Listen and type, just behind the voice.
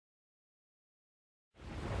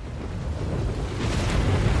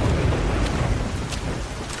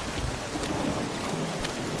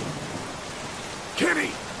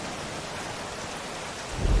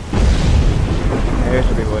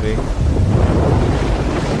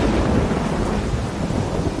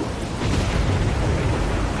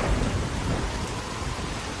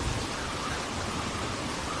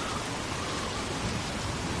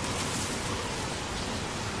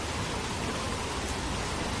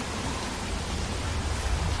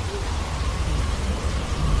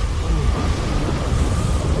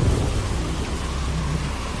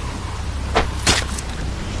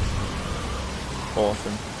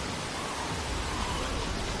awesome.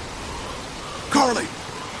 Carly!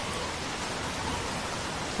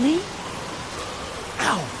 Lee?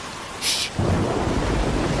 Ow! Shh!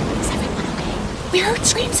 Is everyone okay? We heard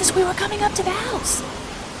screams as we were coming up to the house.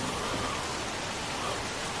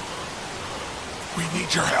 We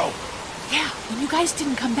need your help. Yeah, when you guys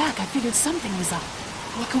didn't come back, I figured something was up.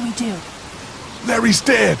 What can we do? Larry's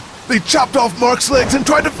dead. They chopped off Mark's legs and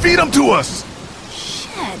tried to feed him to us.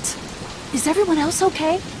 Shit. Is everyone else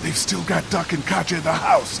okay? They've still got Duck and Katja in the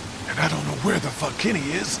house, and I don't know where the fuck Kenny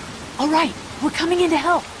is. All right, we're coming in to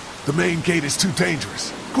help. The main gate is too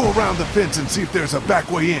dangerous. Go around the fence and see if there's a back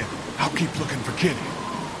way in. I'll keep looking for Kenny.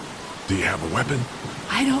 Do you have a weapon?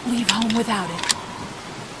 I don't leave home without it.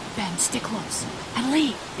 Ben, stick close. And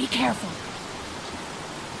Lee, be careful.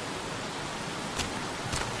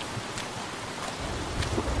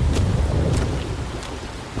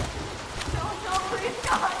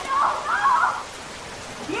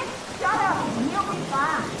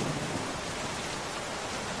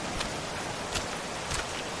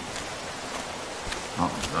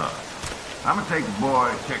 I'm gonna take the boy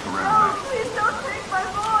and check around. Oh, please don't take my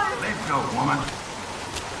boy. Let's go, woman.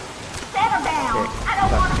 Settle down. I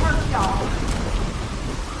don't want to hurt y'all.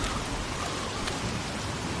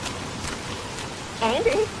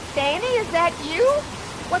 Andy? Danny, is that you?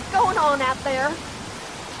 What's going on out there?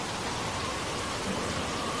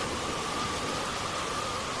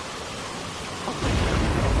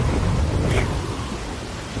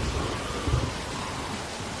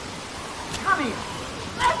 Come here.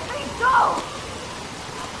 Let me go!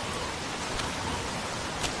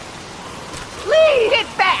 Lee, get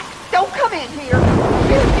back! Don't come in here!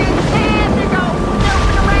 You just had to go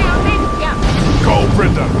snooping around, didn't ya? Go,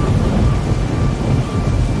 Brenda!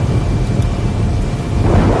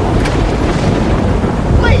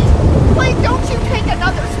 Please, don't you take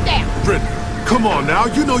another step! Brenda, come on now.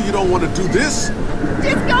 You know you don't want to do this.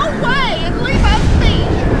 Just go away and leave us be!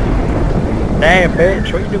 Damn,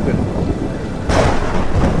 bitch, what are you doing?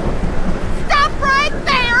 Stop right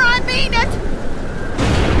there, I mean it!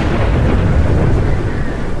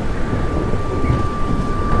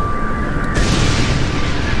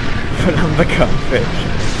 Put on the catfish.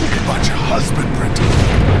 Think about your husband, Brenda.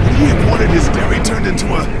 He had wanted his dairy turned into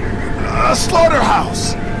a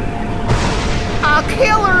slaughterhouse. I'll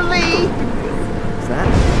kill her, Lee! Is that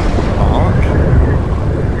Mark?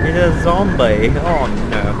 He's a zombie. Oh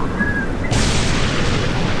no.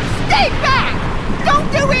 Stay back! Don't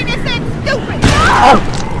do anything stupid! Oh!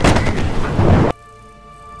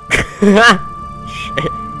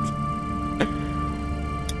 Shit.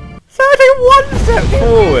 So I take one step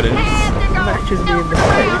forward and smashes me in the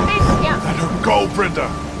face. Let her go, Brenda.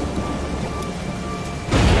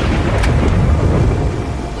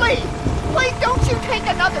 Please don't you take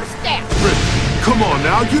another step! Brenda, come on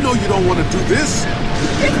now. You know you don't want to do this.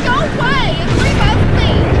 Just go away and leave us be!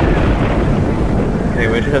 Okay,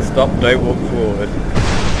 we're just stop, don't walk forward.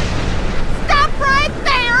 Stop right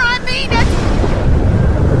there, I mean it!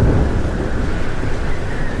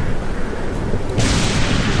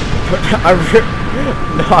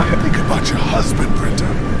 No. Think about your husband, Brenda.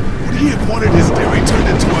 When he had wanted his dairy turned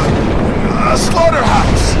into a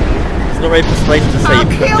slaughterhouse. It's not very persuasive to say you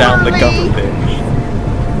put down the gun, bitch.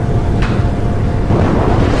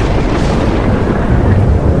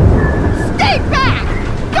 Stay back!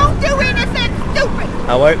 Don't do anything stupid!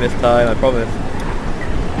 I won't this time, I promise.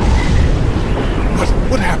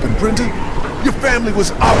 What happened, Brenda? Your family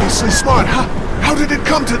was obviously smart. How did it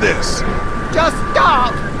come to this? Just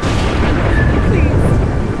stop!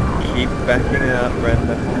 Keep backing up,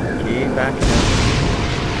 Brenda. Keep backing up.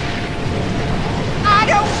 I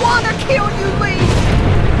don't want to kill you, Lee!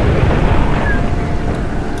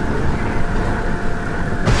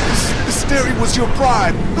 This dairy was your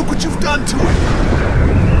pride. Look what you've done to it.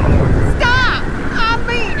 Stop! I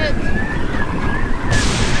mean it!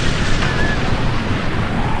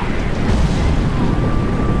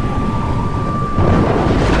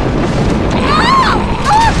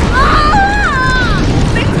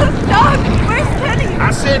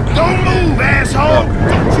 I said, don't move, asshole!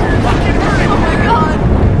 Don't you fucking hurt him! Oh my god!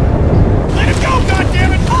 Let him go,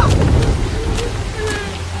 goddammit!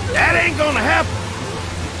 That ain't gonna happen!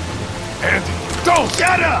 Andy, don't!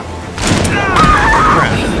 Shut up!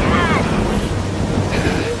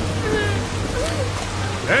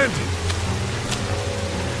 Andy!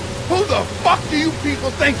 Who the fuck do you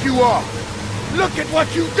people think you are? Look at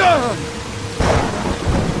what you've done!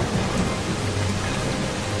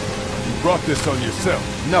 You brought this on yourself.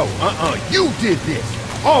 No, you did this.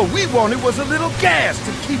 All we wanted was a little gas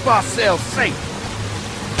to keep ourselves safe.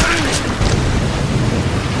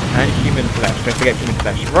 And human flesh. Don't forget human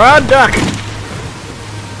flesh. Run, duck!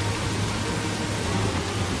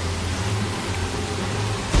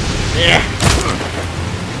 Yeah.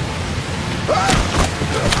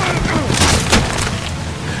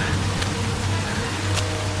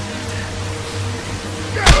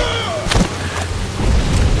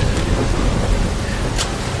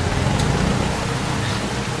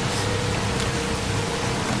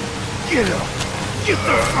 Get up! Get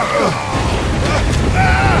the fuck up!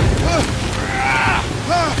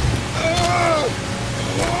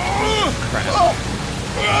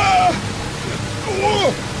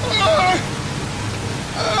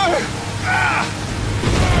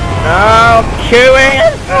 Oh, queuing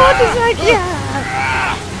as fast as I can!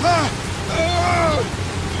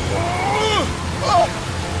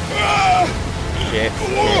 Shit.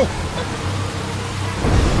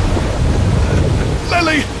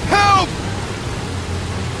 Lily, help!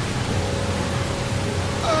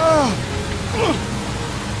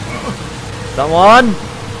 Someone?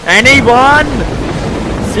 Anyone?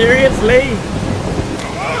 Seriously?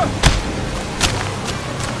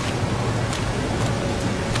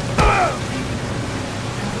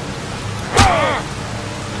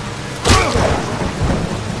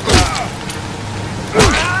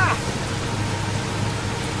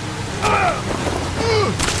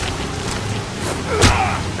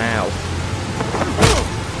 Ow.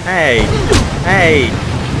 Hey! Hey!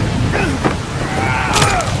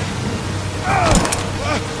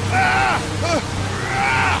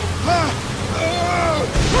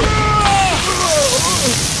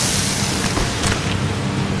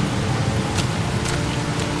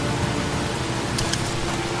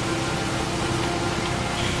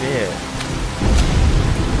 Shit.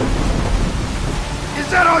 Is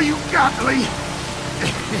that all you got, Lee?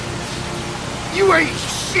 You ain't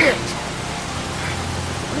shit!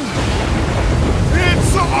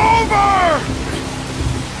 It's over!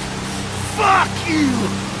 Fuck you!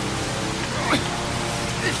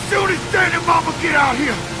 As soon as Dad and Mama get out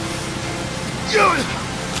here,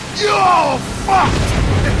 you're all fucked!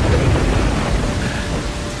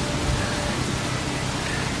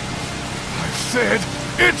 I said,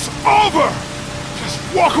 it's over! Just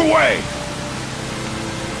walk away!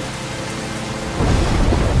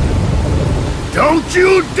 Don't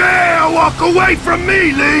you dare walk away from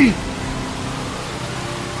me, Lee!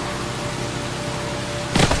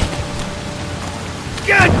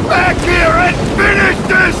 Get back here and finish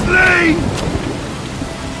this, Lee!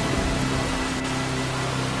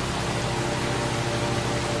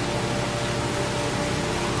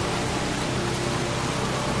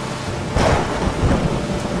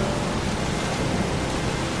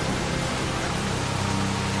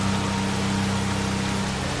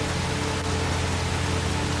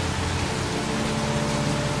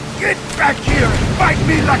 Get back here and fight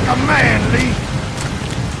me like a man, Lee!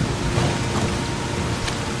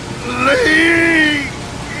 Lee!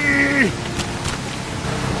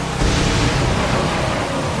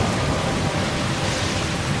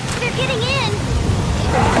 They're getting in.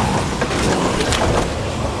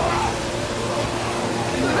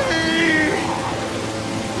 Lee!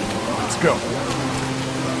 Let's go.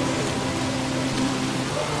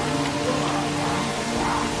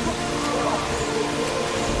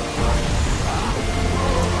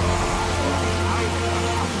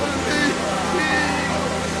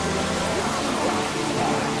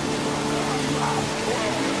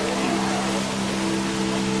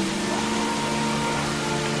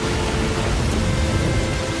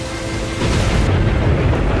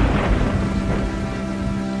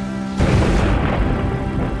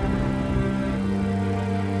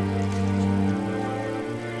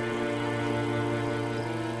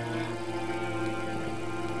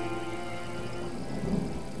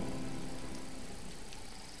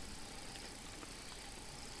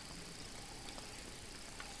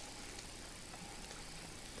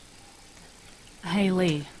 Hey,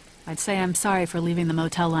 Lee. I'd say I'm sorry for leaving the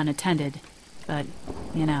motel unattended, but,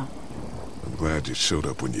 you know. I'm glad you showed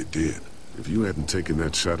up when you did. If you hadn't taken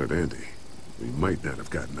that shot at Andy, we might not have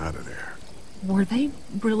gotten out of there. Were they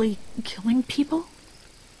really killing people?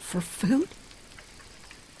 For food?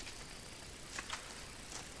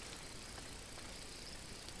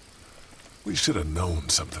 We should have known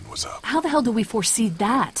something was up. How the hell do we foresee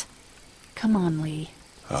that? Come on, Lee.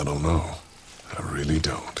 I don't know. I really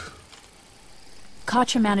don't.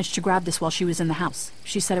 Katja managed to grab this while she was in the house.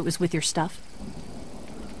 She said it was with your stuff.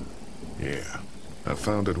 Yeah. I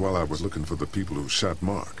found it while I was looking for the people who shot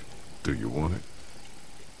Mark. Do you want it?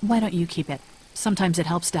 Why don't you keep it? Sometimes it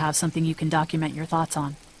helps to have something you can document your thoughts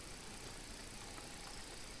on.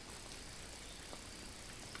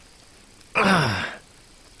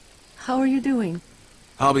 how are you doing?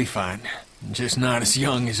 I'll be fine. Just not as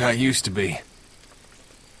young as I used to be.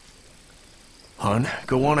 Hun,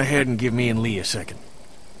 go on ahead and give me and Lee a second.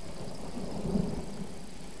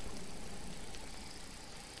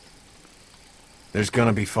 There's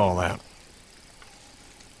gonna be fallout.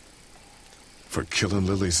 For killing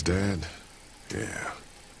Lily's dad? Yeah,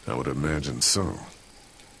 I would imagine so.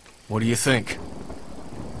 What do you think?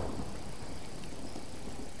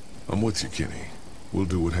 I'm with you, Kenny. We'll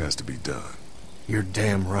do what has to be done. You're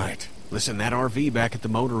damn right. Listen, that RV back at the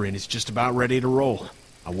motor inn is just about ready to roll.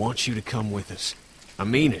 I want you to come with us. I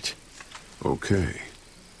mean it. Okay.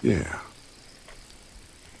 Yeah.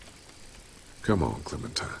 Come on,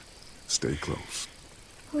 Clementine. Stay close.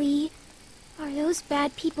 Lee, are those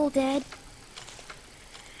bad people dead?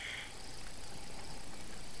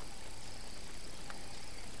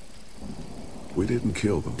 We didn't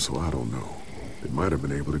kill them, so I don't know. They might have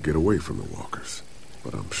been able to get away from the walkers,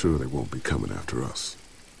 but I'm sure they won't be coming after us.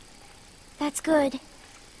 That's good.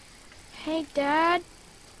 Hey, Dad,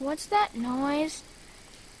 what's that noise?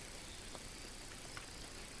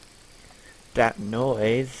 That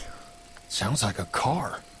noise? Sounds like a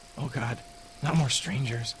car. Oh God, not more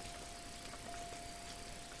strangers.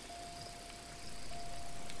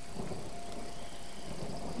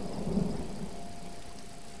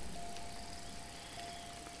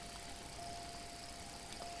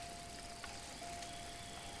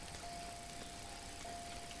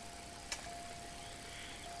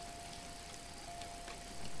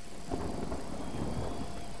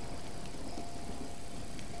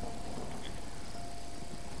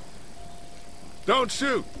 Don't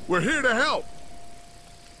shoot! We're here to help!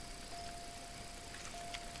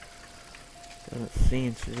 Doesn't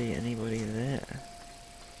seem to be anybody there.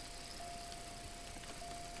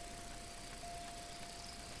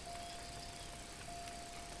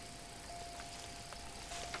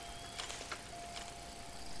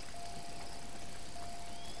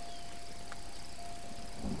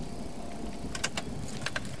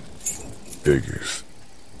 Figures.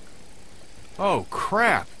 Oh,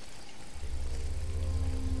 crap.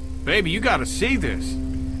 Baby, you gotta see this.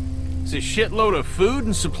 It's a shitload of food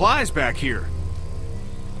and supplies back here.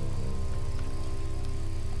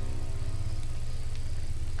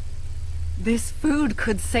 This food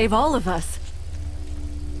could save all of us.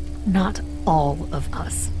 Not all of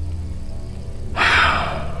us.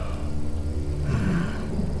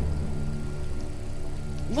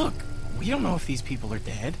 Look, we don't know if these people are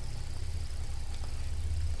dead.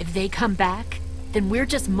 If they come back, then we're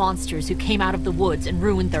just monsters who came out of the woods and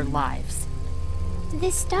ruined their lives.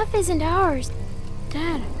 This stuff isn't ours.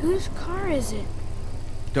 Dad, whose car is it?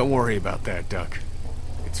 Don't worry about that, Duck.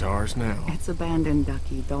 It's ours now. It's abandoned,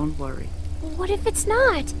 Ducky. Don't worry. What if it's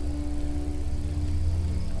not?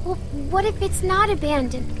 Well, what if it's not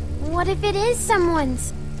abandoned? What if it is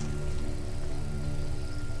someone's?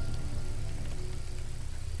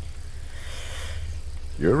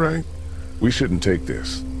 You're right. We shouldn't take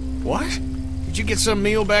this. What? Did you get some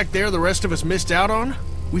meal back there the rest of us missed out on?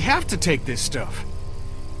 We have to take this stuff.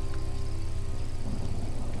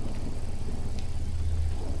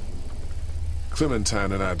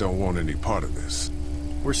 Clementine and I don't want any part of this.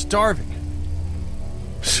 We're starving.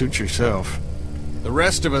 Suit yourself. The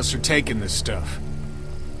rest of us are taking this stuff.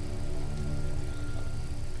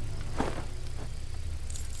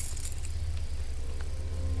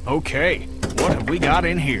 Okay, what have we got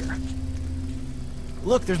in here?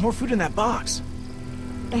 Look, there's more food in that box.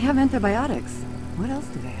 They have antibiotics. What else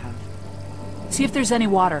do they have? See if there's any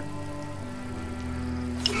water.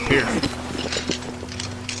 Here.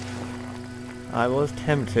 I was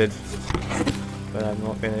tempted, but I'm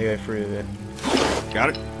not gonna go through with it. Got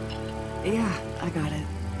it? Yeah, I got it.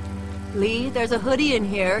 Lee, there's a hoodie in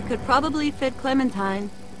here. Could probably fit Clementine.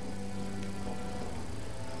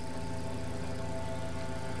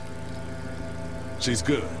 She's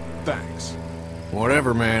good. Thanks.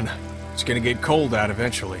 Whatever, man. It's gonna get cold out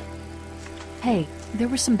eventually. Hey, there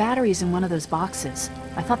were some batteries in one of those boxes.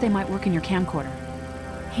 I thought they might work in your camcorder.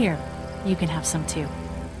 Here, you can have some too.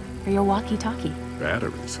 For your walkie-talkie.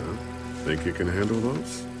 Batteries, huh? Think you can handle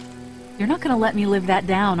those? You're not gonna let me live that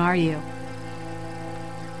down, are you?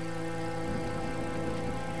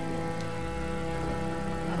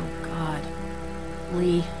 Oh, God.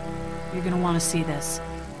 Lee, you're gonna want to see this.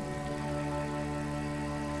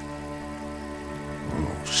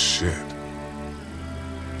 Oh, shit.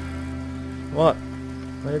 What?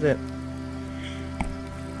 What is it?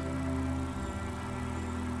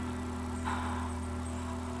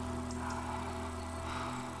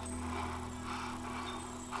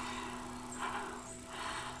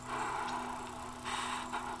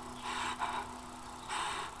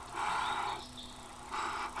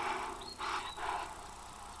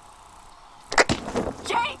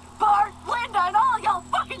 Jake, Bart, Linda, and all y'all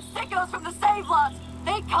fucking sickos from the save lots.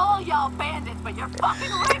 They call y'all bandits, but you're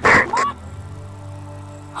fucking raping what?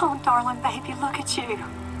 Oh, darling baby, look at you.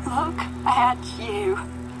 Look at you.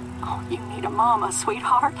 Oh, you need a mama,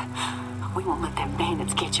 sweetheart. We won't let them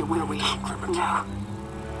bandits get you, will we? No.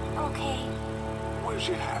 Okay, Where's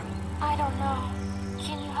your hat? I don't know.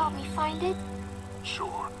 Can you help me find it?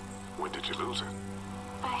 Sure. When did you lose it?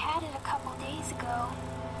 I had it a couple days ago.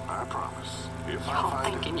 I promise. If I Y'all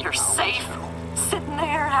find thinking it, you're I'll let safe? you know. Sitting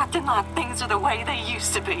there acting like things are the way they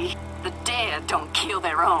used to be. The dead don't kill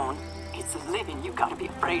their own. It's the living you gotta be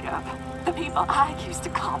afraid of. The people I used to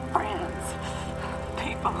call friends.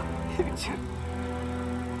 People who just...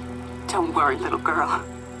 Don't worry, little girl.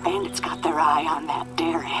 Bandits got their eye on that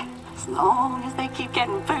dairy. As long as they keep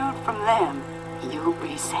getting food from them, you'll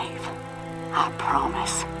be safe. I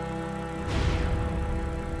promise.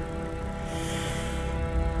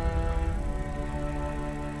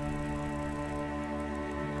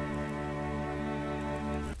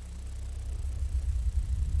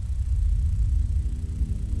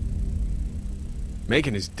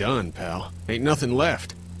 Making is done, pal. Ain't nothing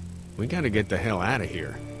left. We gotta get the hell out of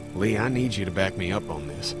here. Lee, I need you to back me up on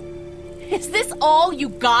this. Is this all you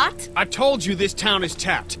got? I told you this town is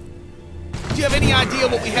tapped. Do you have any idea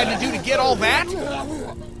what we had to do to get all that?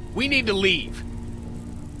 We need to leave.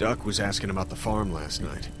 Duck was asking about the farm last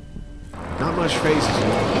night. Not much phases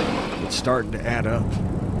yet. It's starting to add up.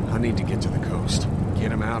 I need to get to the coast.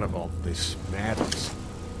 Get him out of all this madness.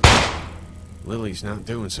 Lily's not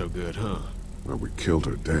doing so good, huh? Well, we killed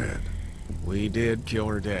her dad. We did kill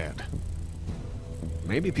her dad.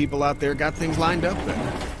 Maybe people out there got things lined up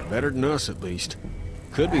better. Better than us, at least.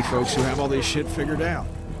 Could be folks who have all this shit figured out.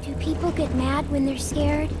 Do people get mad when they're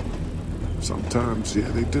scared? Sometimes, yeah,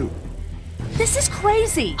 they do. This is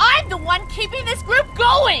crazy. I'm the one keeping this group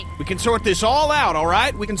going. We can sort this all out, all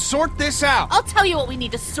right? We can sort this out. I'll tell you what we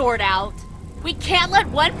need to sort out. We can't let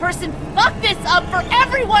one person fuck this up for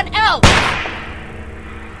everyone else.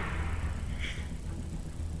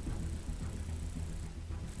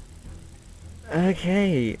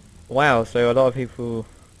 Okay. Wow, so a lot of people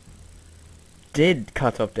did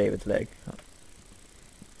cut off David's leg.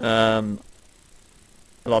 A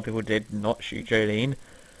lot of people did not shoot Jolene.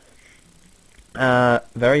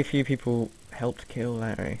 Very few people helped kill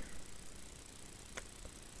Larry.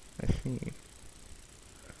 I see.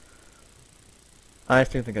 I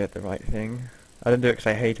still think I did the right thing. I didn't do it because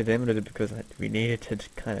I hated him, I did it because we needed to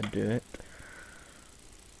kind of do it.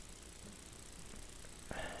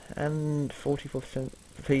 And 44%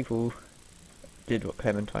 of people did what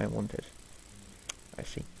Clementine wanted. I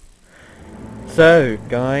see. So,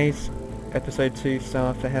 guys, episode 2,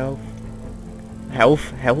 Starve for Help,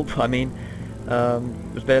 I mean,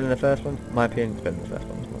 was better than the first one? My opinion is better than the first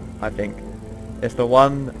one as well. I think it's the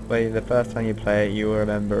one where the first time you play it, you will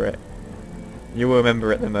remember it. You will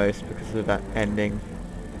remember it the most because of that ending.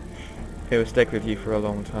 It will stick with you for a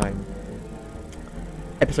long time.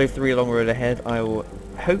 Episode 3, Long Road Ahead, I will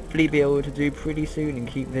hopefully be able to do pretty soon and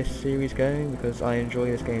keep this series going because I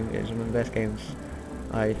enjoy this game. It's one of the best games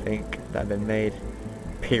I think that have been made,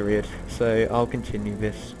 period. So I'll continue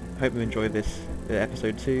this. Hope you enjoyed this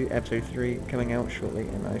episode 2, episode 3 coming out shortly,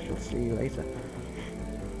 and I shall see you later.